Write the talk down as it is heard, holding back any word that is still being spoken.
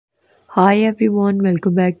Hi everyone,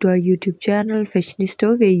 welcome back to our YouTube channel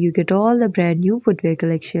Fashanisto, where you get all the brand new footwear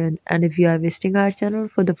collection. And if you are visiting our channel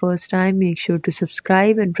for the first time, make sure to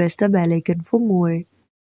subscribe and press the bell icon for more.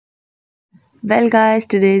 Well guys,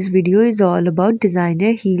 today's video is all about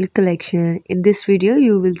designer heel collection. In this video,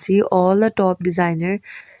 you will see all the top designer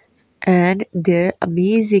and their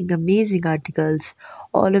amazing articles.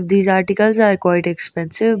 All of these articles are quite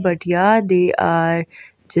expensive, but yeah, they are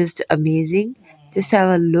just amazing. Just have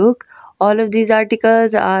a look. All of these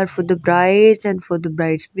articles are for the brides and for the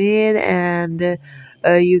bridesmaid, and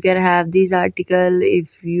you can have these article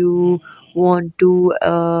if you want to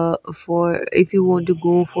for if you want to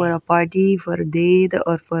go for a party, for a date,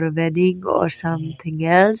 or for a wedding or something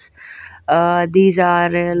else. These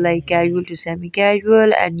are like casual to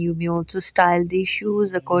semi-casual, and you may also style these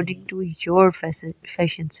shoes according to your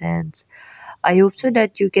fashion sense. I hope so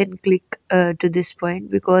that you can click to this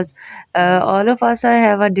point because all of us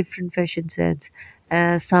have a different fashion sense.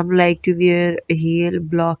 Some like to wear heel,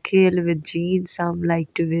 block heel with jeans. Some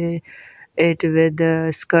like to wear it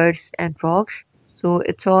with skirts and frocks. So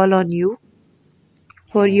it's all on you.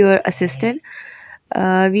 For your assistant,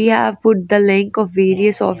 we have put the link of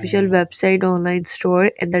various official website online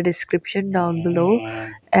store in the description down below,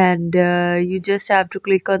 and you just have to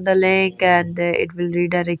click on the link, and it will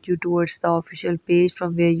redirect you towards the official page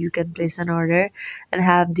from where you can place an order and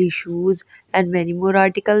have the shoes and many more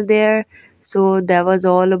article there. So that was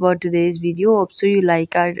all about today's video. Hope so you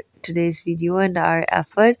like our today's video and our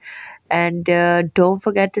effort, and don't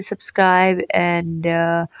forget to subscribe, and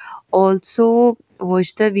also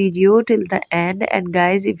watch the video till the end. And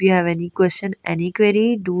guys, if you have any question, any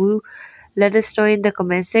query, do let us know in the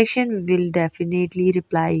comment section. We will definitely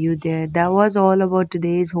reply you there. That was all about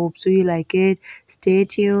today's. Hope so you like it. Stay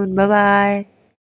tuned. Bye bye.